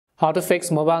How to fix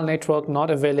mobile network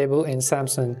not available in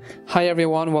Samsung. Hi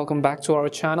everyone, welcome back to our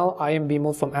channel. I am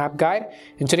Bimal from App Guide.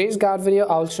 In today's guide video,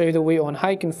 I'll show you the way on how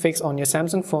you can fix on your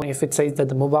Samsung phone if it says that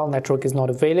the mobile network is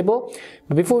not available.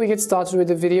 But before we get started with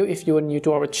the video, if you are new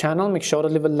to our channel, make sure to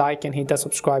leave a like and hit that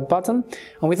subscribe button.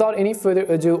 And without any further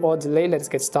ado or delay, let's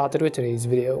get started with today's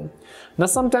video. Now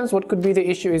sometimes what could be the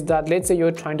issue is that let's say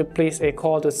you're trying to place a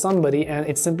call to somebody and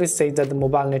it simply says that the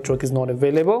mobile network is not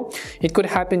available. It could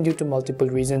happen due to multiple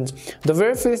reasons. The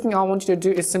very first thing I want you to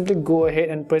do is simply go ahead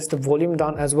and press the volume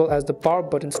down as well as the power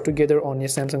buttons together on your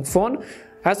Samsung phone.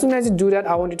 As soon as you do that,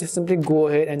 I want you to simply go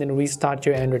ahead and then restart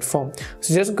your Android phone.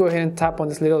 So just go ahead and tap on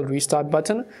this little restart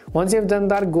button. Once you've done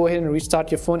that, go ahead and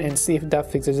restart your phone and see if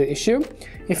that fixes the issue.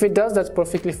 If it does, that's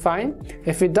perfectly fine.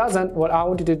 If it doesn't, what I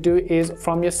want you to do is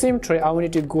from your SIM tray, I want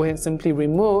you to go ahead and simply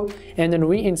remove and then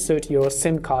reinsert your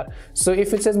SIM card. So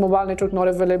if it says mobile network not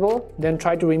available, then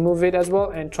try to remove it as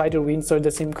well and try to reinsert the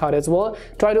SIM card as well.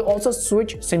 Try to also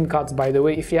switch SIM cards, by the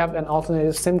way. If you have an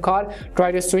alternative SIM card,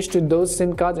 try to switch to those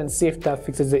SIM cards and see if that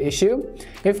fixes the issue.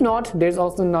 If not, there's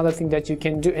also another thing that you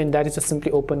can do, and that is to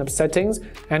simply open up settings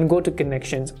and go to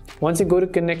connections. Once you go to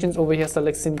connections, over here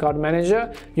select SIM card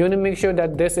manager. You want to make sure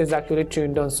that this is actually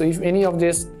turned on. So if any of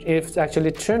this is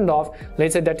actually turned off,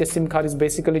 let's say that your SIM card is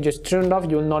basically just turned off,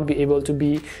 you will not be able to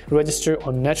be registered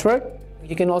on network.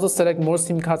 You can also select more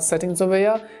SIM card settings over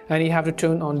here and you have to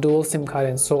turn on dual SIM card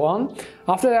and so on.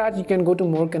 After that, you can go to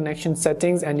more connection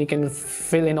settings and you can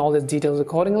fill in all the details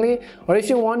accordingly. Or if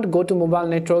you want, go to mobile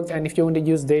networks, and if you want to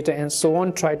use data and so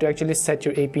on, try to actually set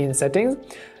your APN settings.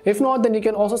 If not, then you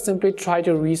can also simply try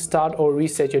to restart or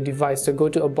reset your device. So go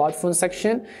to about phone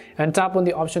section and tap on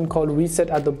the option called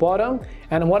reset at the bottom.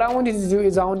 And what I want you to do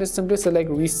is I want to simply select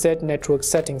reset network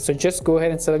settings. So just go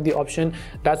ahead and select the option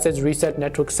that says reset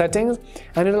network settings,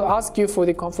 and it will ask you for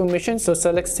the confirmation. So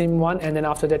select SIM 1, and then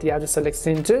after that you have to select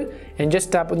SIM 2 and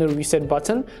just tap on the reset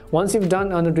button. Once you've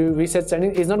done on the reset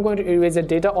settings, it's not going to erase the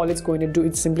data. All it's going to do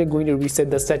is simply going to reset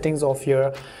the settings of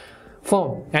your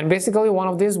phone, and basically one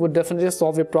of these would definitely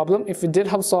solve your problem. If it did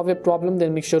help solve your problem,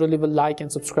 then make sure to leave a like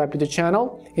and subscribe to the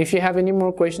channel. If you have any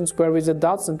more questions, queries, or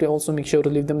doubts, simply also make sure to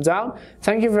leave them down.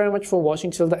 Thank you very much for watching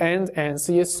till the end, and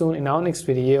see you soon in our next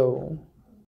video.